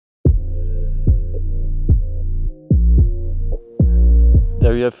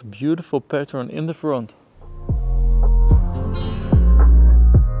There you have a beautiful pattern in the front.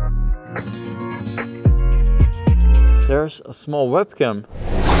 There's a small webcam.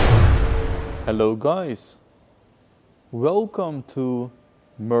 Hello guys, welcome to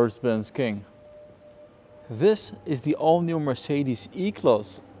MercBenzKing. This is the all-new Mercedes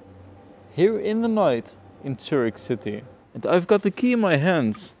E-Class here in the night in Zurich City. And I've got the key in my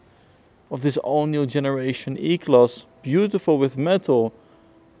hands of this all-new generation E-Class, beautiful with metal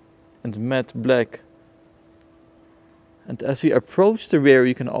and matte black. And as we approach the rear,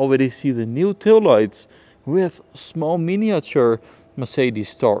 you can already see the new taillights with small miniature Mercedes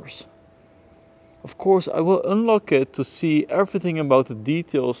stars. Of course, I will unlock it to see everything about the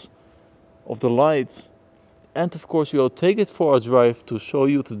details of the lights. And of course, we will take it for a drive to show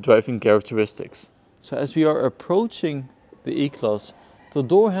you the driving characteristics. So as we are approaching the E-Class, the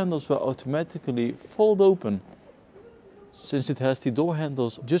door handles will automatically fold open, since it has the door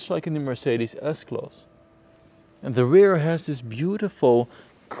handles just like in the Mercedes S-Class. And the rear has this beautiful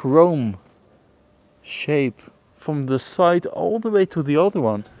chrome shape from the side all the way to the other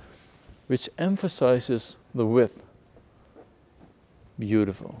one, which emphasizes the width.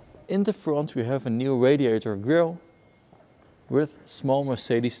 Beautiful. In the front we have a new radiator grille with small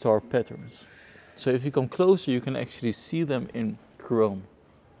Mercedes star patterns. So if you come closer, you can actually see them in chrome.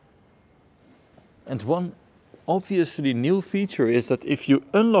 And one obviously new feature is that if you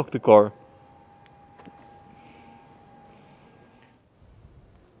unlock the car,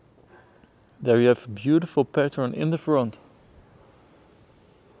 there you have a beautiful pattern in the front.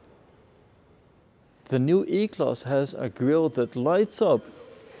 The new E-Class has a grille that lights up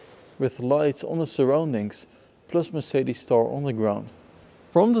with lights on the surroundings plus Mercedes star on the ground.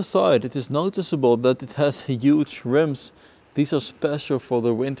 From the side it is noticeable that it has huge rims. These are special for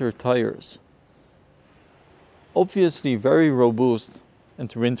the winter tires. Obviously very robust and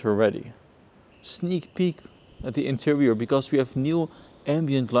winter ready. Sneak peek at the interior, because we have new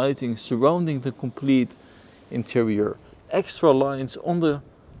ambient lighting surrounding the complete interior. Extra lines on the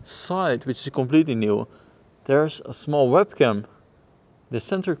side, which is completely new. There's a small webcam, the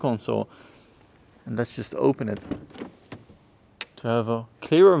center console, and let's just open it to have a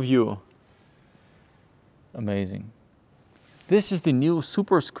clearer view. Amazing. This is the new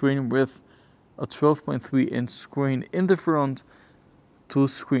super screen with a 12.3 inch screen in the front, two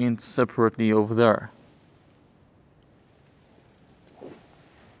screens separately over there.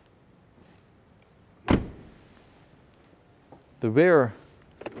 The rear,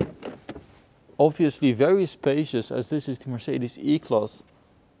 obviously very spacious, as this is the Mercedes E-Class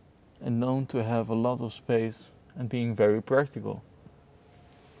and known to have a lot of space and being very practical.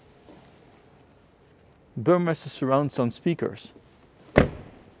 Burmester surround sound speakers.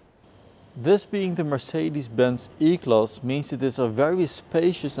 This being the Mercedes-Benz E-Class means it is a very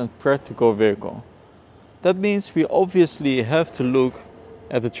spacious and practical vehicle. That means we obviously have to look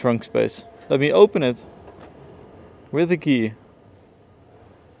at the trunk space. Let me open it with the key.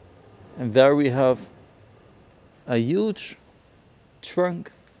 And there we have a huge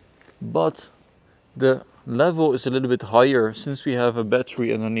trunk, but the level is a little bit higher since we have a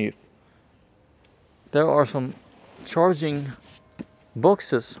battery underneath. There are some charging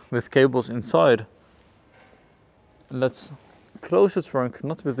boxes with cables inside. Let's close the trunk,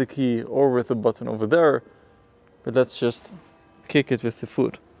 not with the key or with the button over there, but let's just kick it with the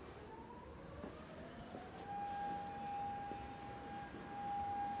foot.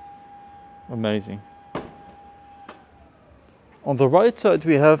 Amazing. On the right side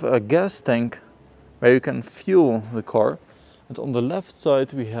we have a gas tank where you can fuel the car, and on the left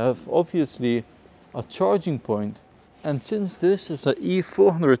side we have obviously a charging point. And since this is an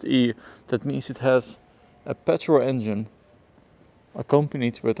E400e, that means it has a petrol engine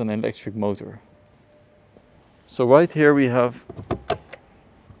accompanied with an electric motor. So right here we have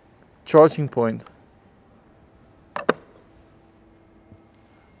charging point.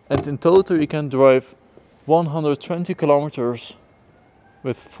 And in total you can drive 120 kilometers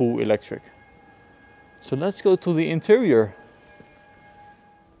with full electric. So let's go to the interior.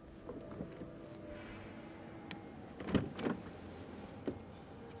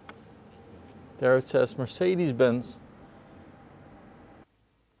 There it says Mercedes-Benz.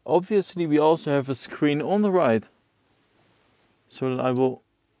 Obviously we also have a screen on the right. So I will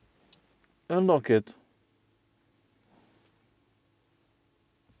unlock it.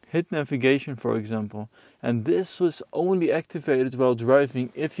 Hit navigation, for example. And this was only activated while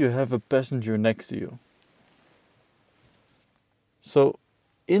driving if you have a passenger next to you. So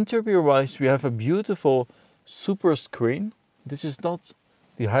interior wise we have a beautiful super screen. This is not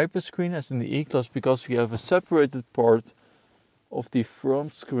the hyper screen as in the E-Class, because we have a separated part of the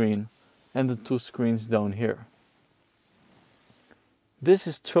front screen and the two screens down here. This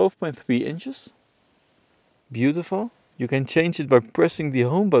is 12.3 inches. Beautiful. You can change it by pressing the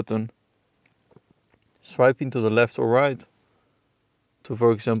home button, swiping to the left or right to,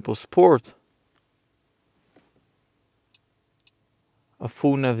 for example, sport. A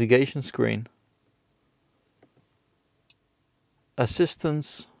full navigation screen.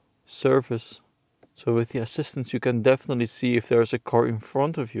 Assistance, service. So with the assistance you can definitely see if there's a car in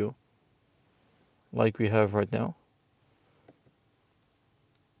front of you, like we have right now.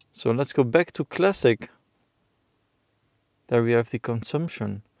 So let's go back to classic. There we have the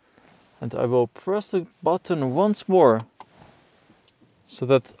consumption. And I will press the button once more so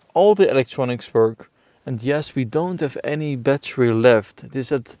that all the electronics work. And yes, we don't have any battery left. It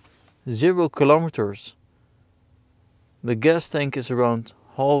is at 0 kilometers. The gas tank is around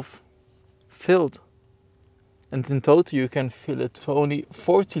half filled. And in total you can fill it to only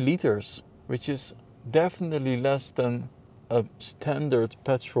 40 liters, which is definitely less than a standard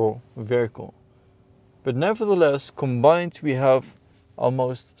petrol vehicle. But nevertheless, combined we have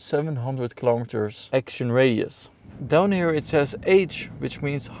almost 700 kilometers action radius. Down here it says H, which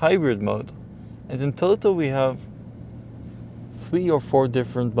means hybrid mode. And in total we have 3 or 4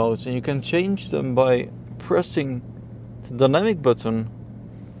 different modes, and you can change them by pressing the dynamic button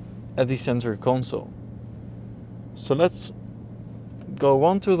at the center console. So let's go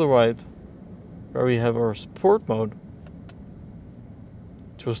one to the right, where we have our sport mode.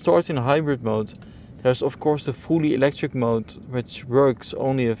 To start in hybrid mode, there's of course the fully electric mode, which works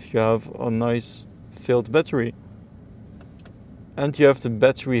only if you have a nice filled battery. And you have the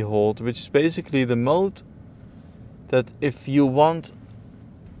battery hold, which is basically the mode that if you want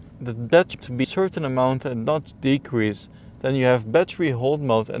the battery to be a certain amount and not decrease, then you have battery hold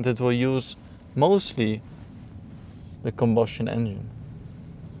mode, and it will use mostly the combustion engine.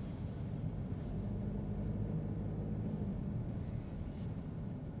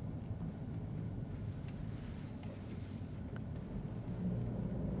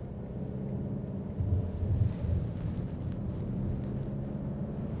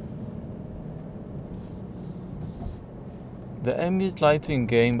 The ambient lighting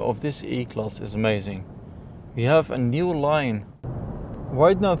game of this E-Class is amazing. We have a new line.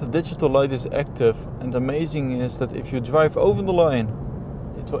 Right now the digital light is active, and amazing is that if you drive over the line,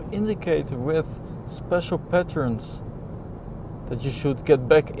 it will indicate with special patterns that you should get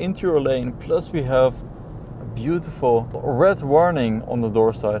back into your lane. Plus we have a beautiful red warning on the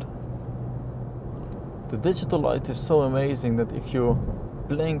door side. The digital light is so amazing that if you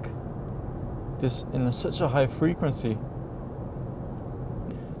blink, it is in such a high frequency.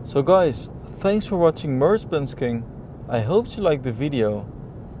 So guys, thanks for watching MercBenzKing. I hope you liked the video,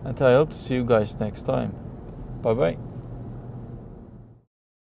 and I hope to see you guys next time. Bye bye.